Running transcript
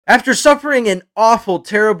After suffering an awful,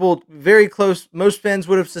 terrible, very close, most fans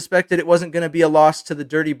would have suspected it wasn't going to be a loss to the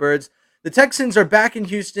Dirty Birds. The Texans are back in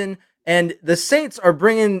Houston, and the Saints are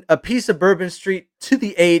bringing a piece of Bourbon Street to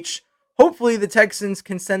the H. Hopefully, the Texans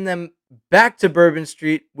can send them back to Bourbon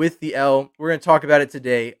Street with the L. We're going to talk about it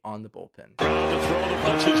today on the Bullpen. To throw the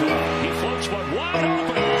punches on. He floats one wide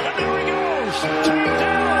open, and there he goes. Tagged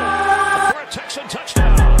down for a Texan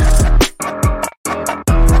touchdown.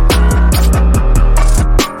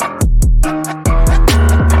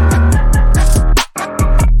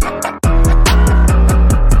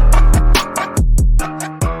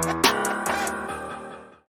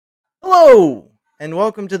 Hello, and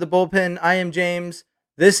welcome to the Bullpen. I am James.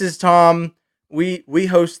 This is Tom. We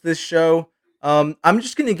host this show. I'm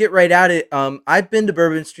just gonna get right at it. I've been to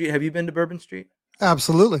Bourbon Street. Have you been to Bourbon Street?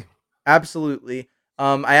 Absolutely. Absolutely.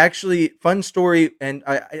 I actually, fun story, and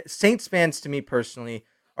Saints fans to me personally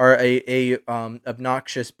are a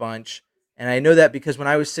obnoxious bunch, and I know that because when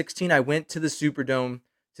I was 16, I went to the Superdome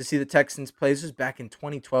to see the Texans play. This was back in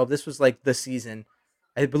 2012. This was like the season.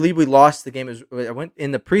 I believe we lost the game. I went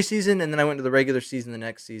in the preseason, and then I went to the regular season the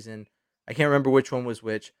next season. I can't remember which one was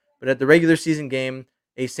which, but at the regular season game,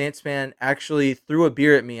 a Saints fan actually threw a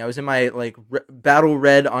beer at me. I was in my battle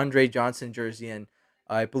red Andre Johnson jersey, and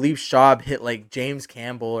I believe Schaub hit like James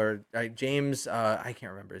Campbell or James. I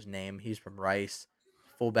can't remember his name. He's from Rice,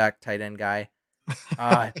 fullback tight end guy.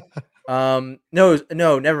 No,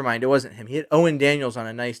 never mind. It wasn't him. He hit Owen Daniels on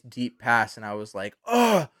a nice deep pass, and I was like,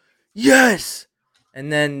 oh, yes. And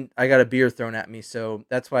then I got a beer thrown at me, so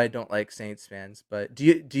that's why I don't like Saints fans. But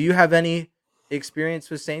do you have any experience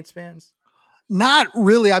with Saints fans? Not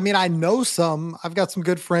really. I mean, I know some. I've got some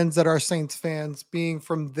good friends that are Saints fans being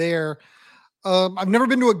from there. I've never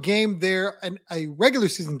been to a game there, a regular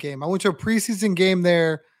season game. I went to a preseason game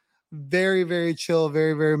there. Very, very chill,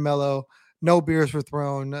 very, very mellow. No beers were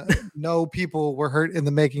thrown. No people were hurt in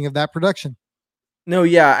the making of that production. No,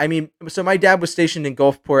 yeah. I mean, so my dad was stationed in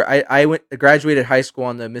Gulfport. I graduated high school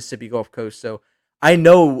on the Mississippi Gulf Coast, so I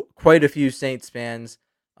know quite a few Saints fans.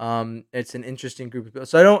 It's an interesting group of people.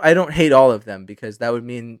 So I don't hate all of them because that would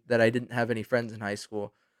mean that I didn't have any friends in high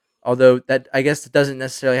school. Although that I guess it doesn't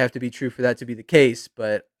necessarily have to be true for that to be the case.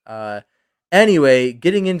 But anyway,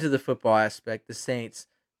 getting into the football aspect, the Saints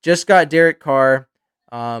just got Derek Carr.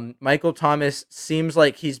 Michael Thomas seems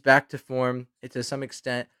like he's back to form to some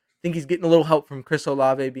extent. I think he's getting a little help from Chris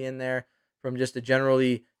Olave being there, from just a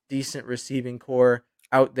generally decent receiving core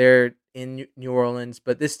out there in New Orleans.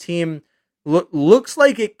 But this team looks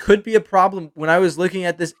like it could be a problem. When I was looking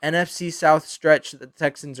at this NFC South stretch that the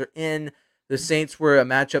Texans are in, the Saints were a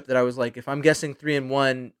matchup that I was like, if I'm guessing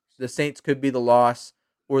 3-1, the Saints could be the loss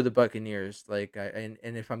or the Buccaneers. And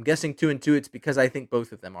if I'm guessing 2-2, it's because I think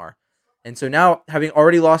both of them are. And so now, having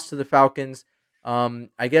already lost to the Falcons,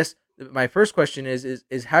 I guess my first question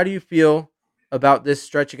is how do you feel about this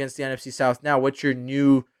stretch against the NFC South now? What's your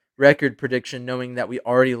new record prediction, knowing that we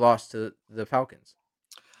already lost to the Falcons?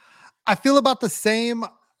 I feel about the same.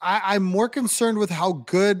 I'm more concerned with how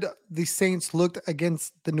good the Saints looked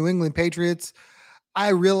against the New England Patriots. I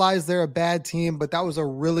realize they're a bad team, but that was a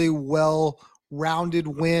really well-rounded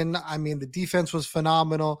win. I mean, the defense was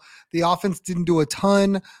phenomenal. The offense didn't do a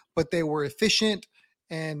ton, but they were efficient,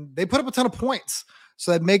 and they put up a ton of points.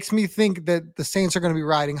 So that makes me think that the Saints are going to be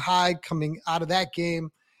riding high coming out of that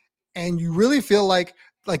game. And you really feel like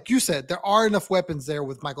you said, there are enough weapons there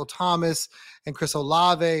with Michael Thomas and Chris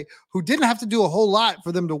Olave, who didn't have to do a whole lot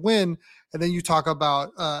for them to win. And then you talk about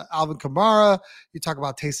Alvin Kamara. You talk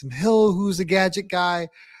about Taysom Hill, who's a gadget guy.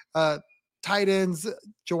 Tight ends,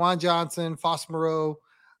 Jawan Johnson, Foss Moreau.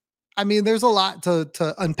 I mean, there's a lot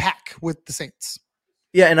to unpack with the Saints.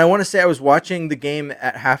 Yeah, and I want to say I was watching the game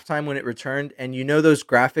at halftime when it returned, and you know those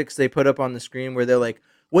graphics they put up on the screen where they're like,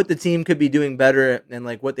 what the team could be doing better and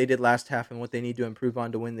like what they did last half and what they need to improve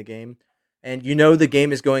on to win the game. And you know the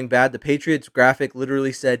game is going bad. The Patriots graphic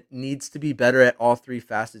literally said needs to be better at all three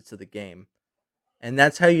facets of the game. And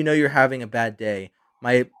that's how you know you're having a bad day.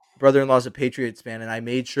 My brother-in-law is a Patriots fan, and I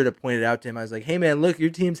made sure to point it out to him. I was like, hey, man, look, your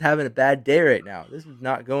team's having a bad day right now. This is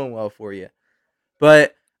not going well for you.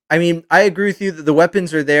 But, I mean, I agree with you that the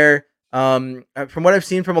weapons are there. From what I've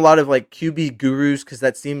seen from a lot of like QB gurus, because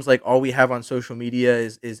that seems like all we have on social media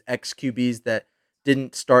is ex-QBs that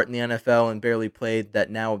didn't start in the NFL and barely played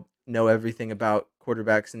that now know everything about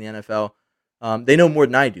quarterbacks in the NFL. They know more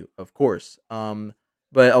than I do, of course. But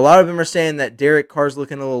a lot of them are saying that Derek Carr's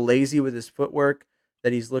looking a little lazy with his footwork,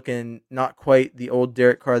 that he's looking not quite the old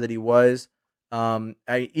Derek Carr that he was.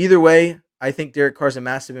 Either way, I think Derek Carr's a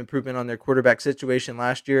massive improvement on their quarterback situation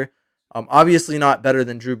last year. Obviously not better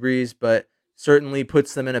than Drew Brees, but certainly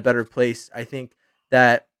puts them in a better place. I think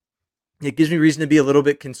that it gives me reason to be a little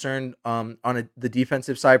bit concerned on the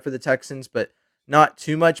defensive side for the Texans, but not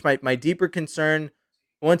too much. My deeper concern,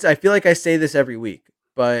 once I feel like I say this every week,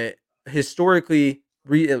 but historically,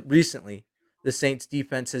 recently, the Saints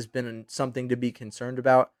defense has been something to be concerned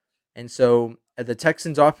about. And so the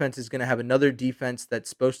Texans offense is going to have another defense that's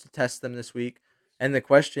supposed to test them this week. And the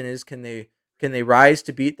question is, can they rise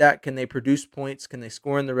to beat that? Can they produce points? Can they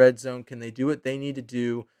score in the red zone? Can they do what they need to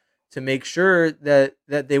do to make sure that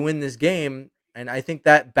they win this game? And I think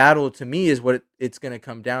that battle to me is what it's going to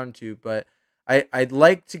come down to. But I'd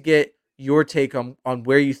like to get your take on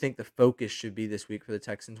where you think the focus should be this week for the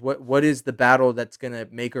Texans. What is the battle that's going to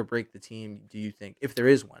make or break the team, do you think, if there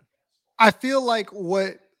is one? I feel like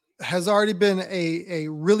what has already been a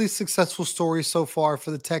really successful story so far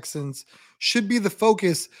for the Texans should be the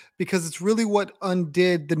focus, because it's really what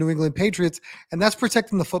undid the New England Patriots, and that's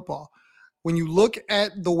protecting the football. When you look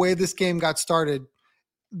at the way this game got started,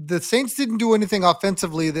 the Saints didn't do anything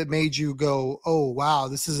offensively that made you go, "Oh wow,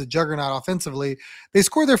 this is a juggernaut offensively." They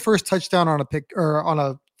scored their first touchdown on a pick or on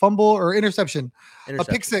a fumble or interception, a pick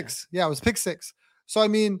Interception, yeah. six. Yeah, it was pick six. So I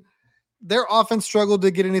mean, their offense struggled to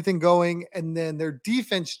get anything going, and then their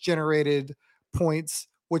defense generated points,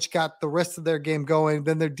 which got the rest of their game going.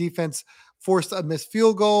 Then their defense forced a missed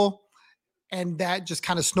field goal, and that just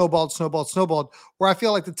kind of snowballed. Where I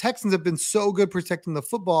feel like the Texans have been so good protecting the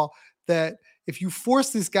football that if you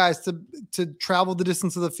force these guys to travel the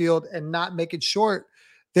distance of the field and not make it short,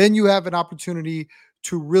 then you have an opportunity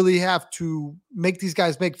to really have to make these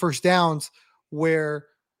guys make first downs, where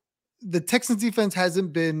the Texans defense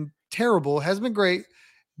hasn't been terrible, hasn't been great,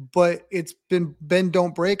 but it's been bend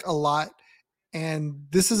don't break a lot. And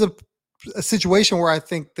this is a situation where I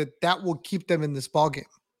think that will keep them in this ball game.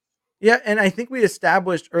 Yeah, and I think we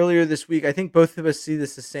established earlier this week. I think both of us see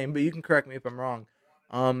this the same, but you can correct me if I'm wrong.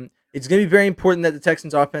 It's going to be very important that the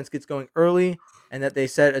Texans' offense gets going early and that they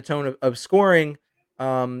set a tone of scoring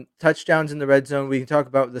touchdowns in the red zone. We can talk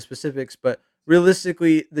about the specifics, but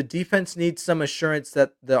realistically, the defense needs some assurance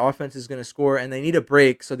that the offense is going to score, and they need a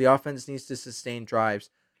break. So the offense needs to sustain drives.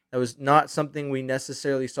 That was not something we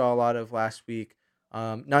necessarily saw a lot of last week.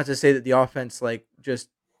 Not to say that the offense like just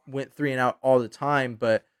went three and out all the time,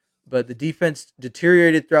 but the defense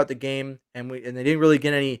deteriorated throughout the game, and they didn't really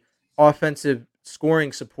get any offensive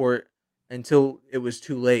scoring support until it was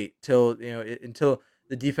too late. Until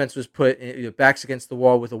the defense was put backs against the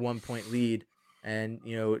wall with a 1 point lead, and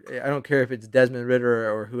I don't care if it's Desmond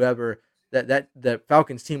Ritter or whoever. That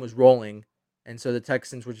Falcons team was rolling, and so the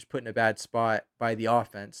Texans were just put in a bad spot by the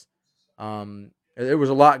offense. There was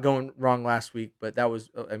a lot going wrong last week, but that was,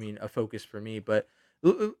 I mean, a focus for me. But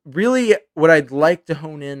really, what I'd like to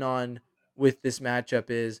hone in on with this matchup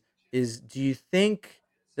is do you think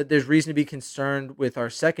that there's reason to be concerned with our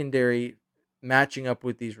secondary matching up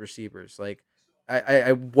with these receivers? Like,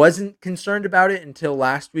 I wasn't concerned about it until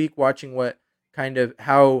last week, watching what kind of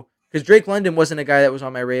how, because Drake London wasn't a guy that was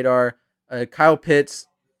on my radar. Kyle Pitts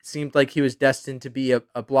seemed like he was destined to be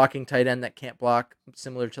a blocking tight end that can't block,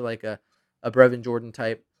 similar to like a Brevin Jordan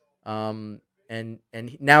type. And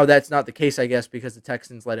now that's not the case, I guess, because the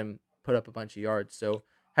Texans let him put up a bunch of yards. So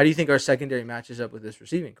how do you think our secondary matches up with this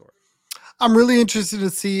receiving core? I'm really interested to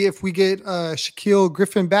see if we get Shaquille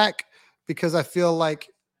Griffin back, because I feel like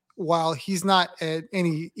while he's not at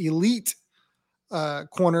any elite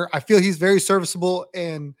corner, I feel he's very serviceable,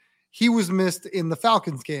 and he was missed in the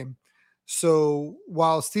Falcons game. So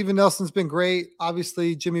while Steven Nelson's been great,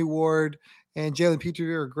 obviously Jimmy Ward and Jalen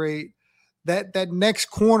Petrie are great. That next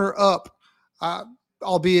corner up, uh,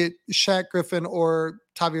 albeit Shaq Griffin or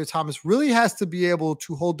Tavir Thomas, really has to be able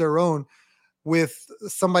to hold their own with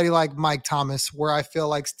somebody like Mike Thomas, where I feel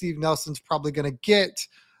like Steve Nelson's probably going to get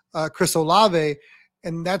Chris Olave.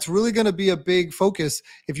 And that's really going to be a big focus.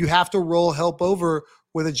 If you have to roll help over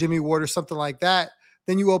with a Jimmy Ward or something like that,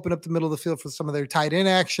 then you open up the middle of the field for some of their tight end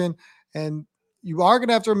action. And you are going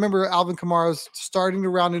to have to remember Alvin Kamara's starting to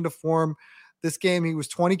round into form. This game, he was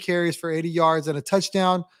 20 carries for 80 yards and a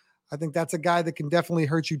touchdown. I think that's a guy that can definitely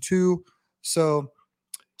hurt you too. So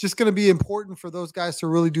just going to be important for those guys to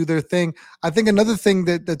really do their thing. I think another thing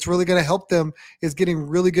that's really going to help them is getting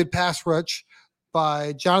really good pass rush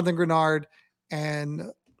by Jonathan Grenard and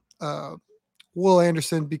uh, Will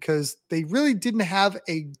Anderson, because they really didn't have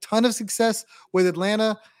a ton of success with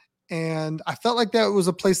Atlanta, and I felt like that was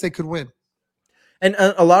a place they could win. And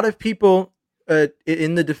a lot of people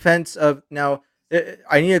in the defense of now,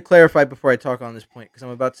 I need to clarify before I talk on this point because I'm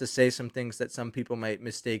about to say some things that some people might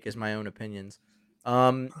mistake as my own opinions.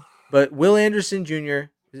 Um, but Will Anderson Jr.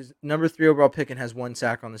 is number 3 overall pick and has 1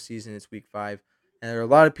 sack on the season. It's week 5, and there are a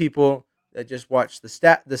lot of people that just watch the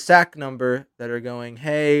sack number that are going,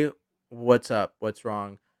 "Hey, what's up, what's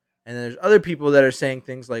wrong. And then there's other people that are saying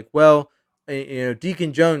things like, well,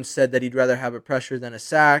 Deacon Jones said that he'd rather have a pressure than a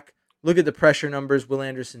sack. Look at the pressure numbers. Will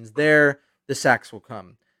Anderson's there. The sacks will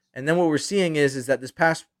come. And then what we're seeing is that this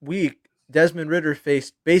past week, Desmond Ridder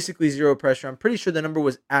faced basically zero pressure. I'm pretty sure the number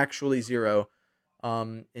was actually zero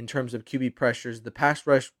in terms of QB pressures. The pass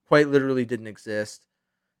rush quite literally didn't exist.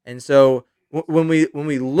 And so when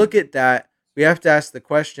we look at that, we have to ask the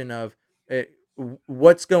question of uh,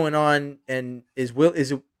 what's going on, and is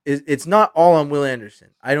it's not all on Will Anderson.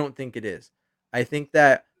 I don't think it is. I think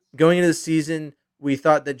that going into the season, we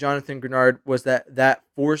thought that Jonathan Grenard was that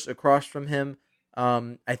force across from him.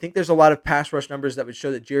 I think there's a lot of pass rush numbers that would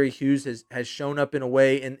show that Jerry Hughes has shown up in a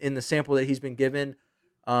way in the sample that he's been given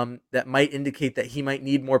that might indicate that he might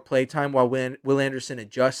need more play time while Will Anderson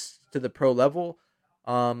adjusts to the pro level.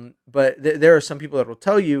 But there are some people that will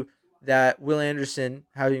tell you that Will Anderson,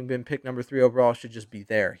 having been picked number 3 overall, should just be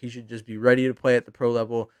there. He should just be ready to play at the pro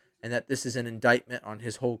level, and that this is an indictment on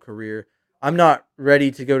his whole career. I'm not ready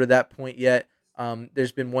to go to that point yet.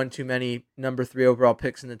 There's been one too many number 3 overall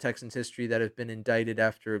picks in the Texans' history that have been indicted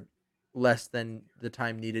after less than the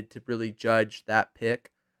time needed to really judge that pick.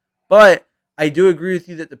 But I do agree with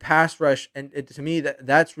you that the pass rush, and to me,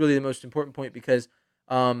 that's really the most important point because,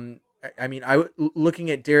 I mean, looking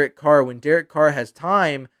at Derek Carr, when Derek Carr has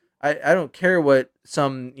time, I don't care what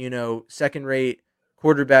some second rate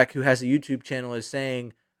quarterback who has a YouTube channel is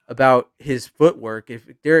saying about his footwork. If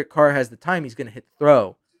Derek Carr has the time, he's going to hit the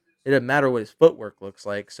throw. It doesn't matter what his footwork looks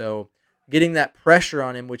like. So getting that pressure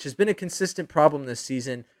on him, which has been a consistent problem this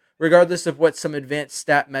season, regardless of what some advanced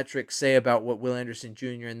stat metrics say about what Will Anderson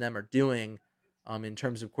Jr. and them are doing in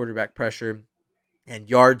terms of quarterback pressure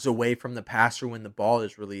and yards away from the passer when the ball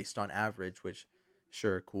is released on average, which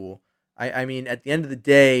sure, cool. I mean, at the end of the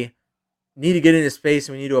day, need to get in his face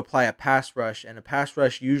and we need to apply a pass rush. And a pass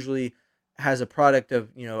rush usually has a product of,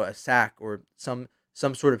 a sack or some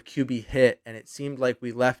sort of QB hit. And it seemed like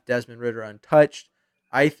we left Desmond Ridder untouched.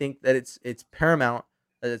 I think that it's paramount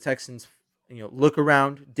that the Texans, look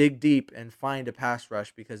around, dig deep, and find a pass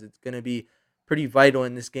rush because it's going to be pretty vital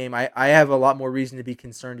in this game. I have a lot more reason to be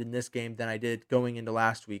concerned in this game than I did going into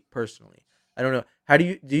last week personally. I don't know. How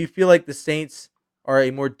do you feel like the Saints are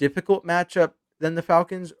a more difficult matchup than the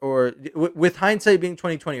Falcons, or with hindsight being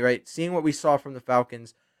 2020, right? Seeing what we saw from the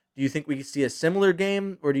Falcons, do you think we could see a similar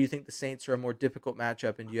game, or do you think the Saints are a more difficult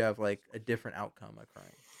matchup and you have like a different outcome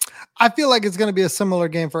occurring? I feel like it's going to be a similar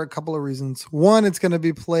game for a couple of reasons. One, it's going to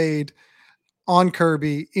be played on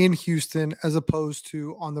Kirby in Houston as opposed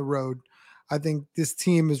to on the road. I think this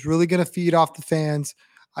team is really going to feed off the fans.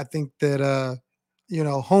 I think that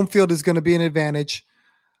home field is going to be an advantage.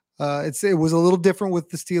 It was a little different with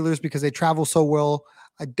the Steelers because they travel so well.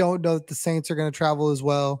 I don't know that the Saints are going to travel as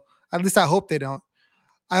well. At least I hope they don't.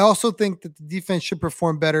 I also think that the defense should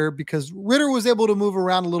perform better because Ritter was able to move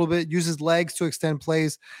around a little bit, use his legs to extend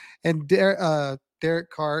plays, and Derek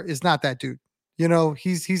Carr is not that dude.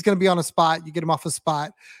 He's going to be on a spot. You get him off a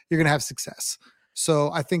spot, you're going to have success.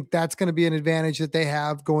 So I think that's going to be an advantage that they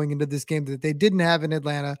have going into this game that they didn't have in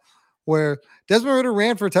Atlanta, where Desmond Ridder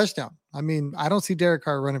ran for a touchdown. I mean, I don't see Derek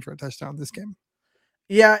Carr running for a touchdown this game.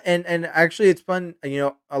 Yeah, and actually it's fun.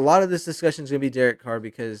 A lot of this discussion is going to be Derek Carr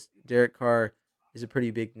because Derek Carr is a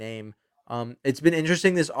pretty big name. It's been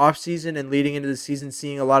interesting this offseason and leading into the season,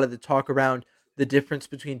 seeing a lot of the talk around the difference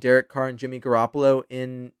between Derek Carr and Jimmy Garoppolo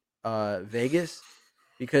in Vegas,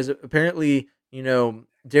 because apparently,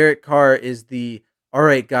 Derek Carr is the all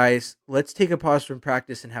right, guys, let's take a pause from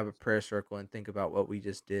practice and have a prayer circle and think about what we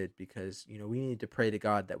just did because we need to pray to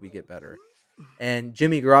God that we get better. And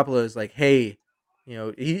Jimmy Garoppolo is like, hey,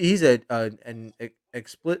 he's an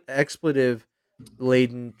expletive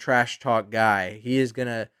laden trash talk guy. He's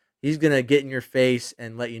gonna get in your face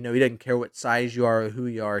and let you know he doesn't care what size you are or who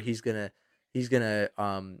you are. He's gonna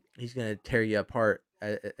tear you apart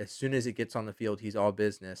as soon as it gets on the field. He's all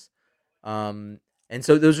business. And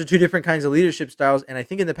so those are two different kinds of leadership styles. And I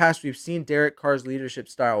think in the past we've seen Derek Carr's leadership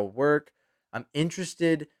style work. I'm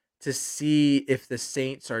interested to see if the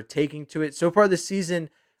Saints are taking to it. So far this season,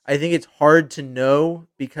 I think it's hard to know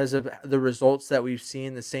because of the results that we've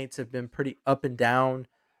seen. The Saints have been pretty up and down,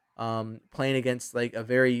 playing against like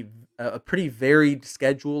a pretty varied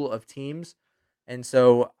schedule of teams. And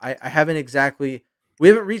so I haven't exactly, we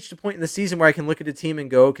haven't reached a point in the season where I can look at a team and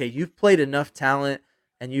go, okay, you've played enough talent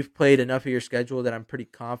and you've played enough of your schedule that I'm pretty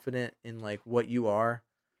confident in like what you are.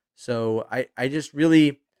 So I just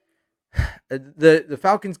really, the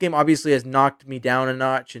Falcons game obviously has knocked me down a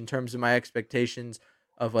notch in terms of my expectations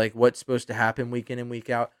of like what's supposed to happen week in and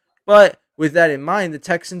week out. But with that in mind, the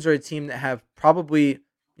Texans are a team that have probably,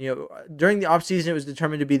 during the offseason, it was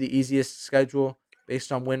determined to be the easiest schedule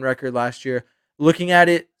based on win record last year. Looking at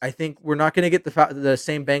it, I think we're not going to get the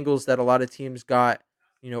same Bengals that a lot of teams got,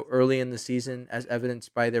 early in the season, as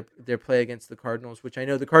evidenced by their play against the Cardinals, which I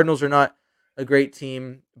know the Cardinals are not a great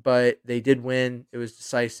team, but they did win. It was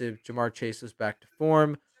decisive. Jamar Chase was back to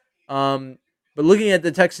form. Um, but looking at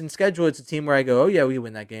the Texans schedule, it's a team where I go, oh yeah, we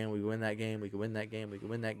win that game, we win that game, we can win that game, we can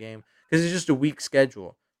win that game, because it's just a weak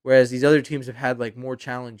schedule. Whereas these other teams have had like more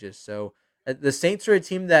challenges. So the Saints are a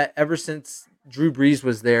team that ever since Drew Brees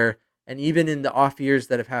was there, and even in the off years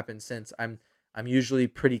that have happened since, I'm usually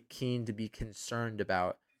pretty keen to be concerned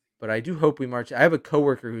about. But I do hope we march. I have a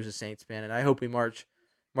coworker who's a Saints fan, and I hope we march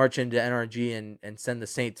into NRG and send the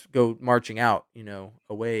Saints go marching out,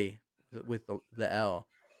 away with the L.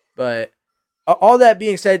 But all that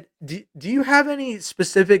being said, do you have any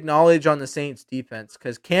specific knowledge on the Saints defense?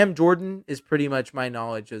 Because Cam Jordan is pretty much my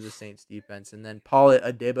knowledge of the Saints defense, and then Paul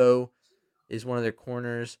Adebo is one of their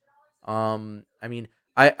corners. I mean,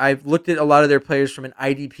 I've looked at a lot of their players from an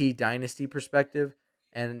IDP dynasty perspective,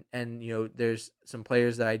 and there's some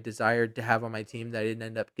players that I desired to have on my team that I didn't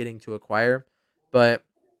end up getting to acquire, but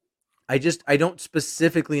I don't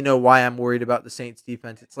specifically know why I'm worried about the Saints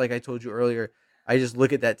defense. It's like I told you earlier. I just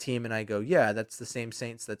look at that team and I go, yeah, that's the same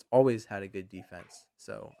Saints that's always had a good defense.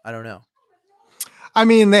 So I don't know. I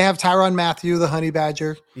mean, they have Tyrann Mathieu, the Honey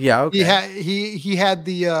Badger. Yeah, He okay. had he had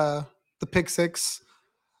the pick six.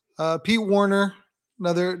 Pete Warner,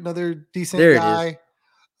 another decent There it is.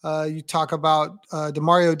 guy. You talk about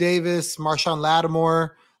Demario Davis, Marshawn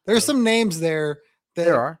Lattimore. There's Yep. some names there There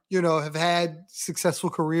that are. have had successful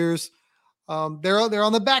careers. They're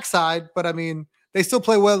on the backside, but I mean they still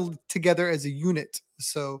play well together as a unit.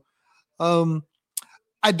 So um,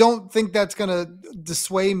 I don't think that's going to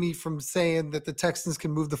dissuade me from saying that the Texans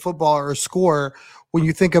can move the football or score when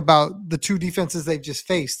you think about the two defenses they've just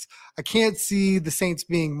faced. I can't see the Saints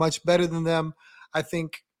being much better than them. I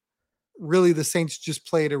think really the Saints just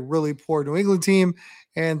played a really poor New England team,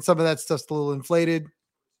 and some of that stuff's a little inflated.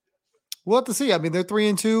 We'll have to see. I mean, they're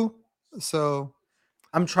 3-2, so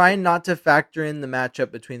I'm trying not to factor in the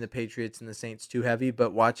matchup between the Patriots and the Saints too heavy,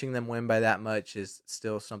 but watching them win by that much is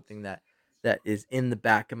still something that is in the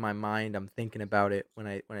back of my mind. I'm thinking about it when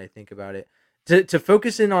I think about it. To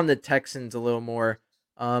focus in on the Texans a little more,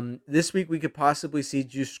 this week we could possibly see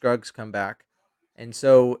Juice Scruggs come back, and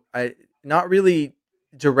so I not really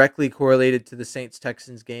directly correlated to the Saints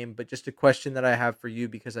Texans game, but just a question that I have for you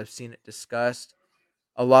because I've seen it discussed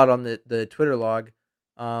a lot on the Twitter log,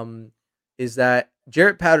 um, is that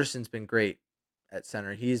Jarrett Patterson's been great at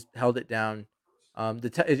center. He's held it down.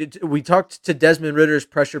 We talked to Desmond Ritter's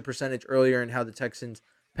pressure percentage earlier and how the Texans'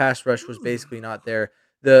 pass rush was basically not there.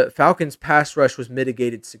 The Falcons' pass rush was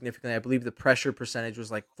mitigated significantly. I believe the pressure percentage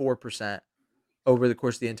was like 4% over the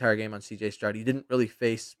course of the entire game on CJ Stroud. He didn't really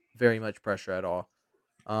face very much pressure at all,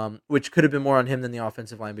 which could have been more on him than the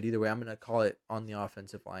offensive line. But either way, I'm going to call it on the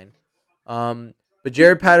offensive line. Um, but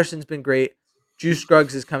Jared Patterson's been great. Juice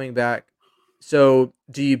Scruggs is coming back. So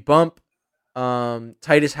do you bump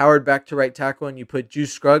Titus Howard back to right tackle and you put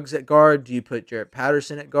Juice Scruggs at guard? Do you put Jared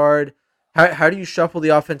Patterson at guard? How do you shuffle the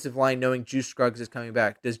offensive line knowing Juice Scruggs is coming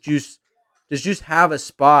back? Does Juice have a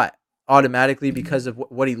spot automatically because of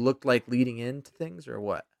what he looked like leading into things, or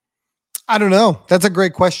what? I don't know. That's a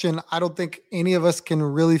great question. I don't think any of us can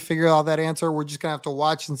really figure out that answer. We're just gonna have to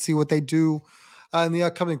watch and see what they do in the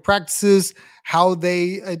upcoming practices, how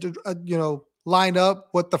they line up,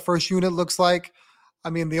 what the first unit looks like. I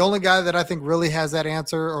mean, the only guy that I think really has that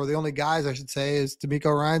answer, or the only guys I should say, is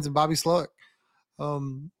D'Amico Ryans and Bobby Slowick.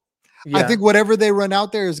 Um, I Yeah. think whatever they run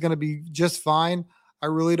out there is going to be just fine. I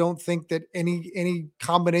really don't think that any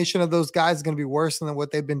combination of those guys is going to be worse than what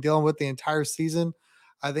they've been dealing with the entire season.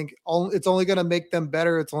 I think it's only going to make them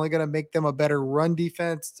better. It's only going to make them a better run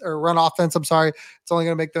defense or run offense. I'm sorry. It's only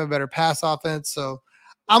going to make them a better pass offense. So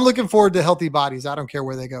I'm looking forward to healthy bodies. I don't care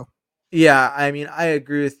where they go. Yeah, I mean, I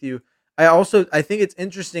agree with you. I think it's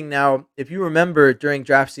interesting now, if you remember during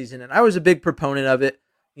draft season, and I was a big proponent of it.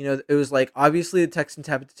 It was like obviously the Texans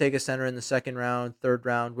have to take a center in the second round, third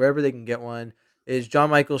round, wherever they can get one. Is John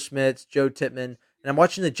Michael Schmitz, Joe Tippmann, and I'm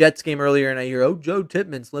watching the Jets game earlier, and I hear, oh, Joe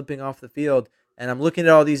Tippmann's limping off the field, and I'm looking at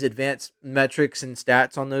all these advanced metrics and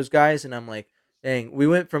stats on those guys, and I'm like, dang, we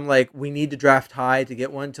went from like we need to draft high to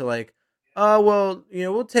get one to like, oh well,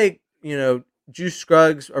 we'll take Juice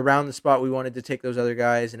Scruggs around the spot we wanted to take those other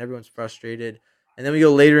guys, and everyone's frustrated. And then we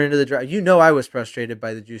go later into the draft. I was frustrated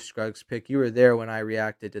by the Juice Scruggs pick. You were there when I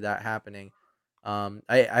reacted to that happening.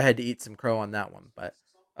 I had to eat some crow on that one,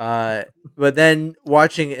 uh, but then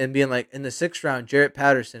watching it and being like in the sixth round, Jarrett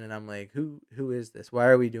Patterson, and I'm like, who is this? Why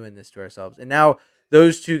are we doing this to ourselves? And now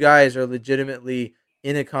those two guys are legitimately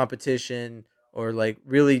in a competition or like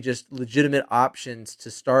really just legitimate options to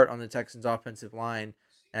start on the Texans offensive line.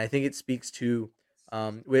 And I think it speaks to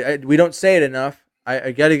we don't say it enough.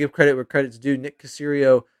 I got to give credit where credit's due. Nick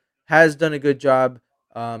Caserio has done a good job.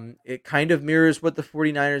 It kind of mirrors what the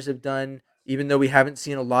 49ers have done, even though we haven't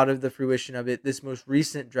seen a lot of the fruition of it. This most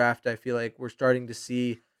recent draft, I feel like we're starting to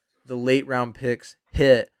see the late round picks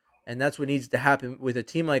hit. And that's what needs to happen with a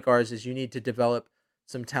team like ours is you need to develop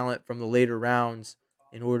some talent from the later rounds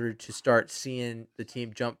in order to start seeing the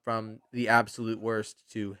team jump from the absolute worst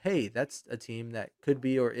to, hey, that's a team that could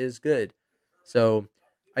be or is good. So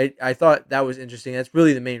I thought that was interesting. That's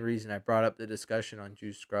really the main reason I brought up the discussion on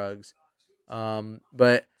Juice Scruggs.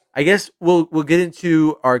 But I guess we'll get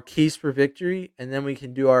into our keys for victory, and then we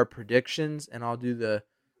can do our predictions, and I'll do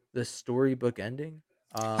the storybook ending.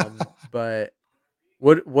 But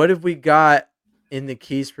what have we got in the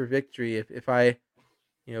keys for victory? If I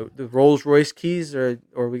the Rolls Royce keys, or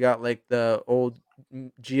we got like the old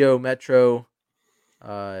Geo Metro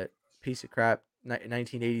uh piece of crap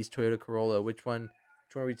 1980s Toyota Corolla. Which one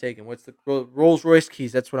are we taking? What's the Rolls Royce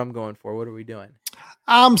keys? That's what I'm going for. What are we doing?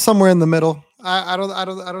 I'm somewhere in the middle. I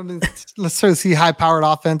don't necessarily see high powered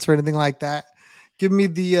offense or anything like that. Give me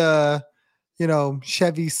the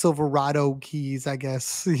Chevy Silverado keys, I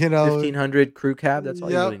guess. 1500 crew cab. That's all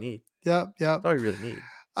you Yep, really need. yep. That's all you really need.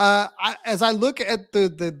 As I look at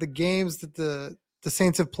the games that the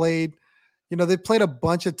Saints have played, they played a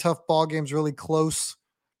bunch of tough ball games really close,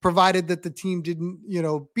 provided that the team didn't,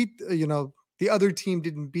 beat, the other team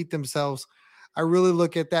didn't beat themselves. I really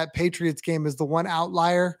look at that Patriots game as the one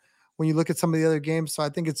outlier when you look at some of the other games. So I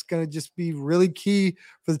think it's going to just be really key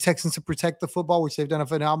for the Texans to protect the football, which they've done a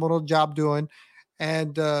phenomenal job doing,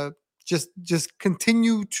 and just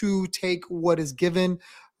continue to take what is given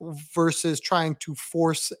versus trying to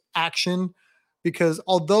force action. Because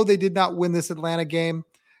although they did not win this Atlanta game,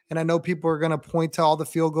 and I know people are going to point to all the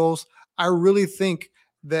field goals, I really think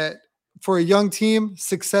that for a young team,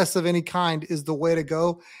 success of any kind is the way to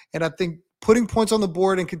go. And I think putting points on the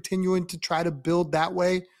board and continuing to try to build that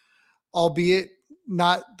way, albeit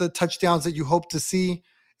not the touchdowns that you hope to see,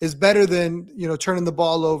 is better than turning the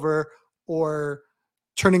ball over or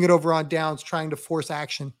turning it over on downs, trying to force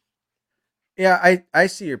action. Yeah, I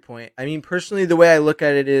see your point. I mean, personally, the way I look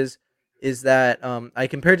at it is that I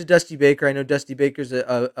compared to Dusty Baker. I know Dusty Baker's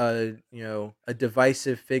a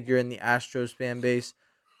divisive figure in the Astros fan base,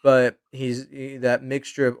 but that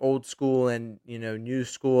mixture of old school and new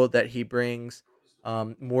school that he brings,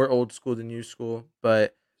 more old school than new school.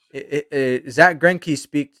 But Zach Greinke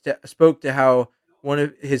spoke to how one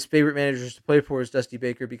of his favorite managers to play for is Dusty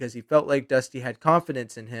Baker because he felt like Dusty had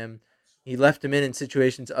confidence in him. He left him in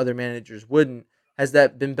situations other managers wouldn't. Has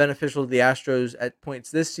that been beneficial to the Astros at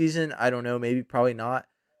points this season? I don't know. Maybe, probably not.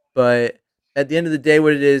 But at the end of the day,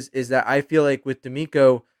 what it is that I feel like with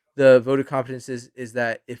D'Amico, the vote of confidence is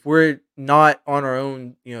that if we're not on our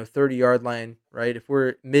own, 30-yard line, right? If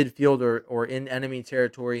we're midfield or in enemy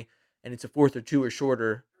territory and it's a fourth and two or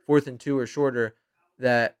shorter,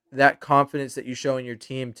 that confidence that you show in your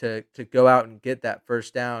team to go out and get that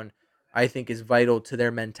first down, I think is vital to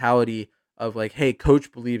their mentality of like, hey,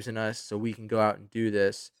 coach believes in us, so we can go out and do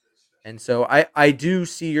this. And so I do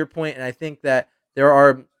see your point, and I think that there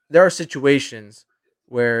are situations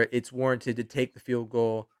where it's warranted to take the field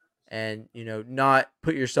goal and not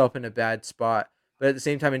put yourself in a bad spot. But at the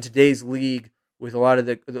same time, in today's league, with a lot of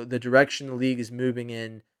the direction the league is moving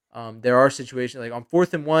in, there are situations like on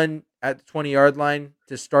 4th and 1 at the 20-yard line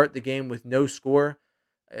to start the game with no score.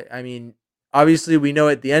 I mean, obviously we know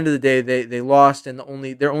at the end of the day they lost, and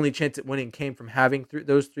their only chance at winning came from having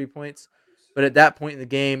those 3 points. But at that point in the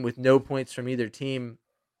game, with no points from either team,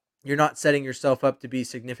 you're not setting yourself up to be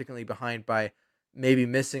significantly behind by maybe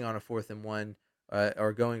missing on a 4th and 1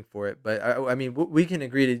 or going for it. But I mean, we can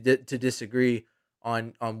agree to disagree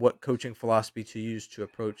on what coaching philosophy to use to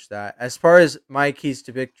approach that. As far as my keys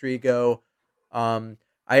to victory go, um,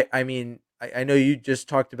 I mean, I know you just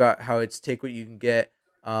talked about how it's take what you can get.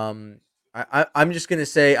 Um, I'm just gonna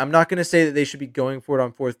say I'm not gonna say that they should be going for it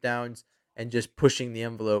on 4th downs and just pushing the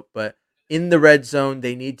envelope, but in the red zone,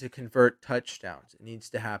 they need to convert touchdowns. It needs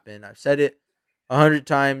to happen. I've said it 100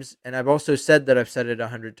 times, and I've also said that I've said it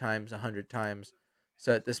 100 times, 100 times.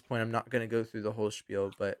 So at this point, I'm not going to go through the whole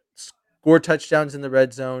spiel, but score touchdowns in the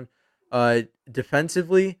red zone.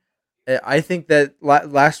 Defensively, I think that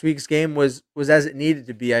last week's game was as it needed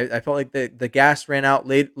to be. I felt like the gas ran out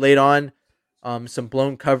late on. Some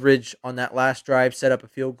blown coverage on that last drive set up a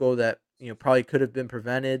field goal that probably could have been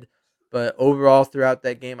prevented. But overall, throughout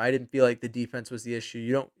that game, I didn't feel like the defense was the issue.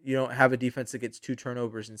 You don't have a defense that gets 2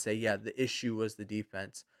 turnovers and say, yeah, the issue was the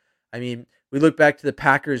defense. I mean, we look back to the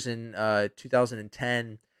Packers in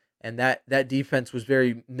 2010, and that defense was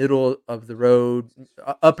very middle of the road,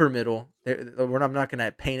 upper middle. I'm not going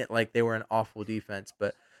to paint it like they were an awful defense,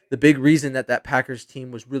 but the big reason that Packers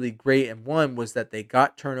team was really great and won was that they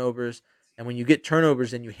got turnovers. And when you get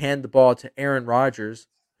turnovers and you hand the ball to Aaron Rodgers,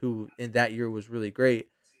 who in that year was really great,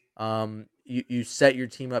 you set your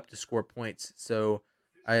team up to score points. So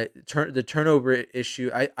the turnover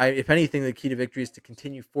issue. I if anything, the key to victory is to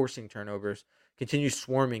continue forcing turnovers, continue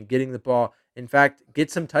swarming, getting the ball. In fact,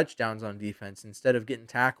 get some touchdowns on defense instead of getting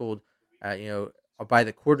tackled. By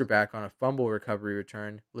the quarterback on a fumble recovery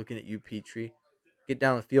return. Looking at you, Petrie, get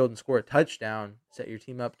down the field and score a touchdown. Set your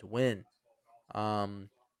team up to win. Um,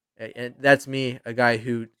 and that's me, a guy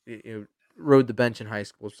who rode the bench in high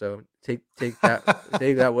school. So take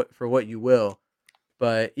that for what you will.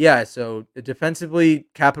 But yeah, so defensively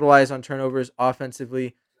capitalize on turnovers,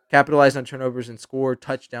 offensively capitalize on turnovers and score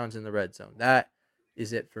touchdowns in the red zone. That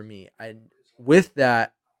is it for me. And with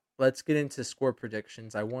that, let's get into score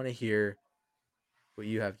predictions. I want to hear what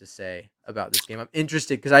you have to say about this game. I'm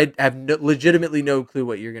interested because I have legitimately no clue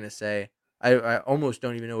what you're going to say. I almost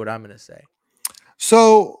don't even know what I'm going to say.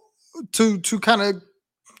 So to kind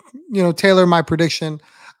of tailor my prediction,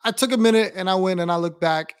 I took a minute and I went and I looked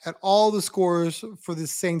back at all the scores for the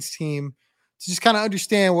Saints team to just kind of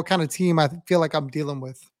understand what kind of team I feel like I'm dealing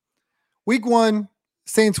with. Week 1,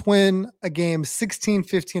 Saints win a game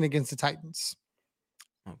 16-15 against the Titans.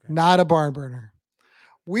 Okay. Not a barn burner.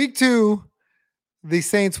 Week 2, the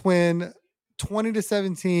Saints win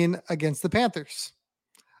 20-17 against the Panthers.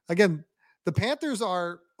 Again, the Panthers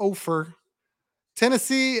are over.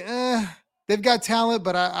 Tennessee, they've got talent,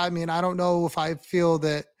 but I mean, I don't know if I feel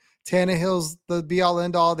that Tannehill's the be all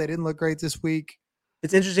end all. They didn't look great this week.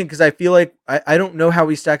 It's interesting because I feel like I don't know how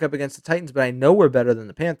we stack up against the Titans, but I know we're better than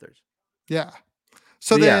the Panthers. Yeah.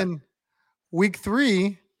 So Yeah. then week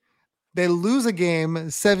 3, they lose a game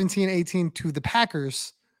 17-18 to the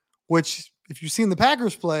Packers, which if you've seen the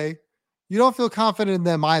Packers play, you don't feel confident in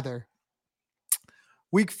them either.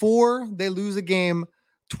 Week 4, they lose a game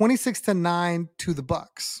 26-9 to the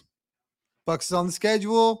Bucks. Bucks is on the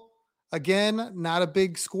schedule. Again, not a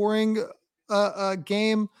big scoring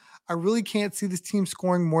game. I really can't see this team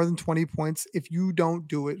scoring more than 20 points if you don't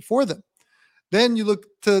do it for them. Then you look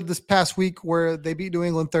to this past week where they beat New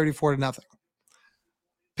England 34-0.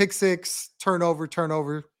 Pick 6, turnover,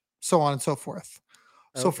 so on and so forth.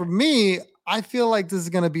 So for me, I feel like this is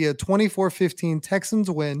going to be a 24-15 Texans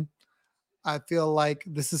win. I feel like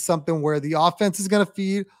this is something where the offense is going to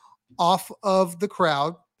feed off of the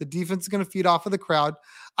crowd. The defense is going to feed off of the crowd.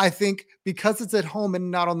 I think because it's at home and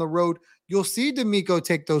not on the road, you'll see D'Amico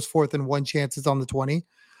take those 4th and 1 chances on the 20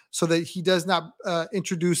 so that he does not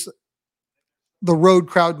introduce the road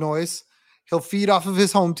crowd noise. He'll feed off of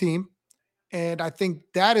his home team. And I think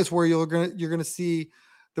that is where you're gonna see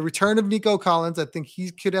the return of Nico Collins. I think he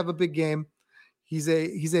could have a big game. He's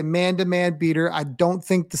a man-to-man beater. I don't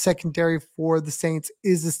think the secondary for the Saints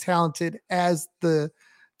is as talented as the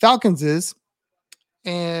Falcons is.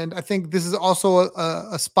 And I think this is also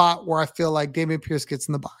a spot where I feel like Dameon Pierce gets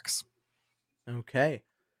in the box. Okay.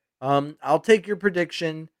 I'll take your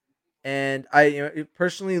prediction. And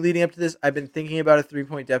personally leading up to this, I've been thinking about a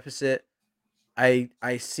 3-point deficit.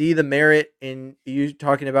 I see the merit in you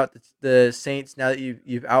talking about the Saints now that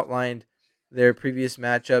you've outlined their previous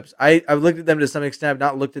matchups. I've looked at them to some extent. I've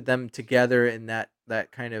not looked at them together in that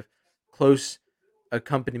kind of close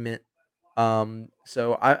accompaniment.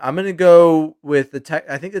 So I'm gonna go with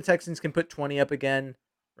I think the Texans can put 20 up again,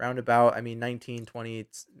 roundabout. I mean 19, 20,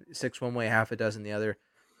 it's 6 one way, half a dozen the other.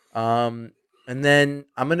 And then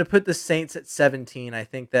I'm gonna put the Saints at 17. I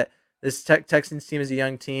think that this Texans team is a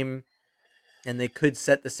young team, and they could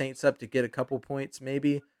set the Saints up to get a couple points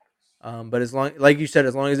maybe. But like you said,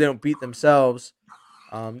 as long as they don't beat themselves,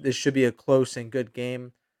 this should be a close and good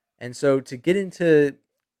game. And so to get into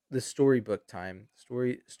the storybook time,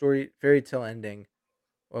 story fairy tale ending,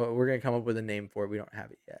 well, we're gonna come up with a name for it. We don't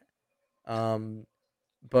have it yet. Um,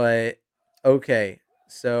 but okay,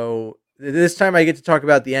 so this time I get to talk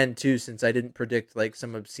about the end too, since I didn't predict like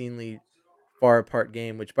some obscenely far apart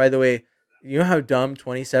game. Which, by the way, you know how dumb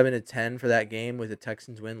 27-10 for that game with the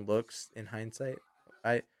Texans win looks in hindsight.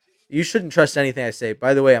 I You shouldn't trust anything I say.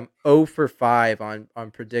 By the way, I'm 0 for 5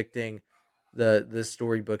 on predicting the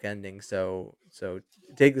storybook ending. So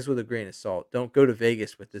take this with a grain of salt. Don't go to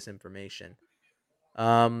Vegas with this information.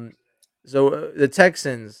 Um, the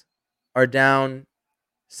Texans are down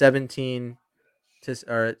 17 to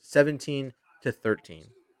 13.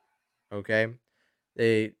 Okay,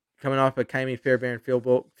 they coming off a Kaimi Fairbairn field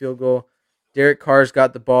goal. Derek Carr's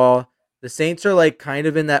got the ball. The Saints are like kind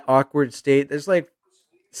of in that awkward state. There's like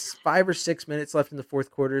 5 or 6 minutes left in the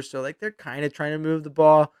fourth quarter, so like they're kind of trying to move the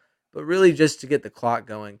ball, but really just to get the clock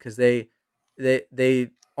going because they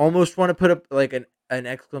almost want to put up like an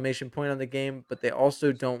exclamation point on the game, but they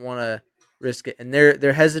also don't want to risk it, and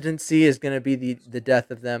their hesitancy is going to be the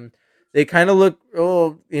death of them. They kind of look,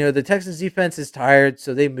 the Texans defense is tired,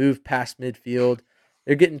 so they move past midfield.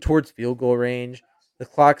 They're getting towards field goal range. The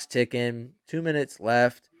clock's ticking. 2 minutes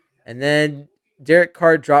left, and then Derek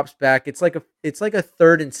Carr drops back. It's like a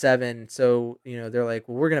 3rd and 7. So they're like,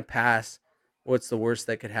 well, we're gonna pass. What's the worst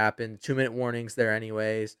that could happen? 2 minute warnings there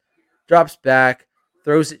anyways. Drops back,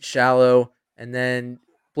 throws it shallow, and then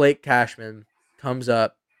Blake Cashman comes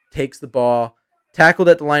up, takes the ball, tackled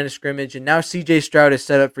at the line of scrimmage, and now C.J. Stroud is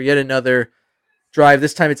set up for yet another drive.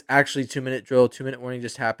 This time it's actually 2 minute drill. 2 minute warning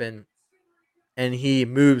just happened, and he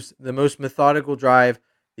moves the most methodical drive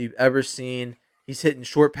that you've ever seen. He's hitting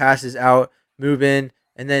short passes out, move in,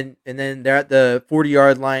 and then they're at the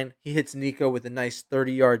 40-yard line. He hits Nico with a nice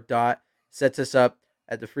 30-yard dot, sets us up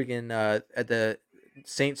at the freaking at the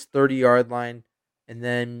Saints 30-yard line, and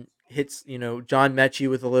then hits John Mechie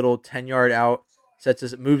with a little 10-yard out, sets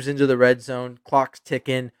us moves into the red zone. Clock's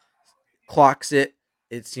ticking, clocks it.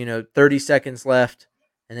 It's 30 seconds left,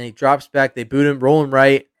 and then he drops back. They boot him, roll him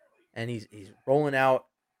right, and he's rolling out.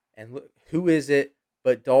 And look, who is it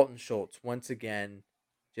but Dalton Schultz once again,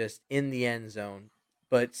 just in the end zone.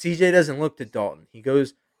 But CJ doesn't look to Dalton. He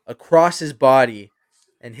goes across his body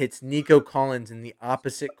and hits Nico Collins in the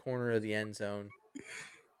opposite corner of the end zone.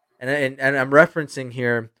 And I'm referencing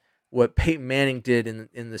here what Peyton Manning did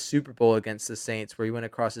in the Super Bowl against the Saints, where he went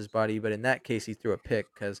across his body, but in that case he threw a pick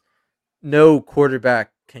because no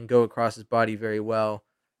quarterback can go across his body very well.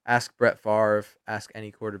 Ask Brett Favre, ask any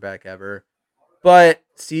quarterback ever. But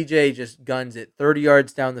CJ just guns it 30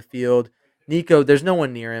 yards down the field. Nico, there's no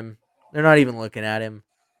one near him. They're not even looking at him.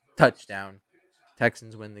 Touchdown.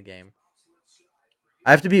 Texans win the game. I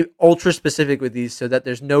have to be ultra specific with these so that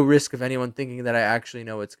there's no risk of anyone thinking that I actually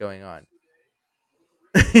know what's going on.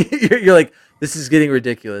 You're like, this is getting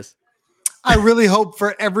ridiculous. I really hope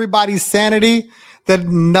for everybody's sanity that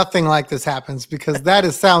nothing like this happens, because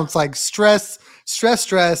sounds like stress,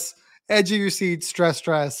 edge of your seat,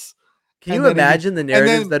 stress. Can you imagine the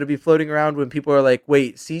narratives that would be floating around when people are like,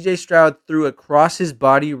 wait, CJ Stroud threw across his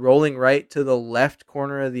body, rolling right to the left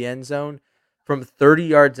corner of the end zone from 30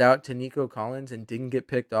 yards out to Nico Collins and didn't get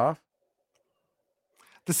picked off?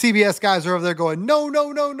 The CBS guys are over there going, no.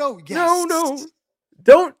 Yes. No.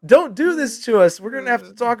 Don't do this to us. We're going to have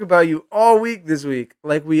to talk about you all week this week,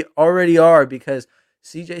 like we already are, because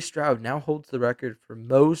CJ Stroud now holds the record for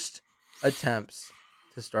most attempts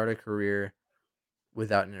to start a career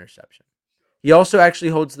without an interception. He also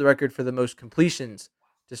actually holds the record for the most completions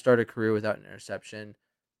to start a career without an interception.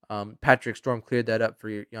 Patrick Storm cleared that up for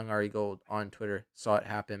young Ari Gold on Twitter. Saw it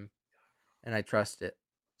happen, and I trust it.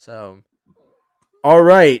 So, all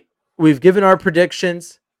right. We've given our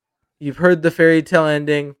predictions. You've heard the fairy tale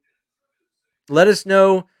ending. Let us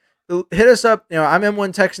know. Hit us up. I'm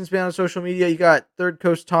M1 Texans fan on social media. You got Third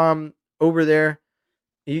Coast Tom over there.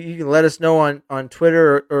 You can let us know on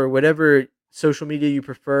Twitter or whatever social media you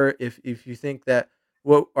prefer. If you think that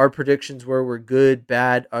what our predictions were good,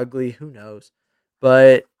 bad, ugly, who knows.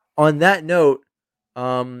 But on that note,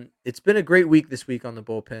 it's been a great week this week on the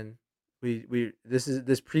bullpen.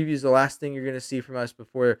 This preview is the last thing you're going to see from us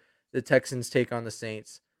before the Texans take on the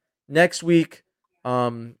Saints. Next week,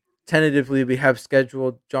 tentatively, we have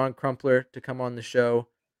scheduled John Crumpler to come on the show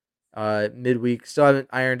midweek. Still haven't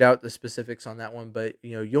ironed out the specifics on that one, but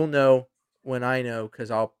you'll know when I know, because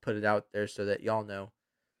I'll put it out there so that y'all know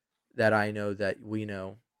that I know that we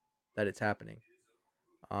know that it's happening.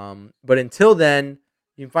 But until then,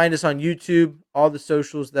 you can find us on YouTube, all the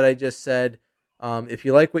socials that I just said. If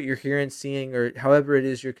you like what you're hearing, seeing, or however it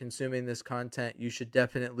is you're consuming this content, you should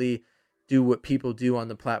definitely do what people do on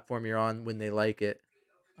the platform you're on when they like it,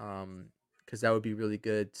 because that would be really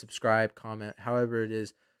good. Subscribe, comment, however it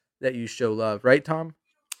is that you show love. Right, Tom?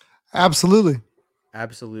 Absolutely.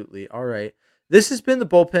 All right. This has been The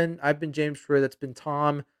Bullpen. I've been James Frewer. That's been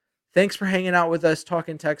Tom. Thanks for hanging out with us,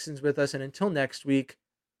 talking Texans with us. And until next week,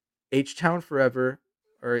 H-Town forever.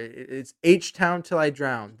 Or it's H-Town till I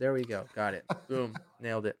drown. There we go. Got it. Boom.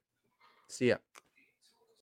 Nailed it. See ya.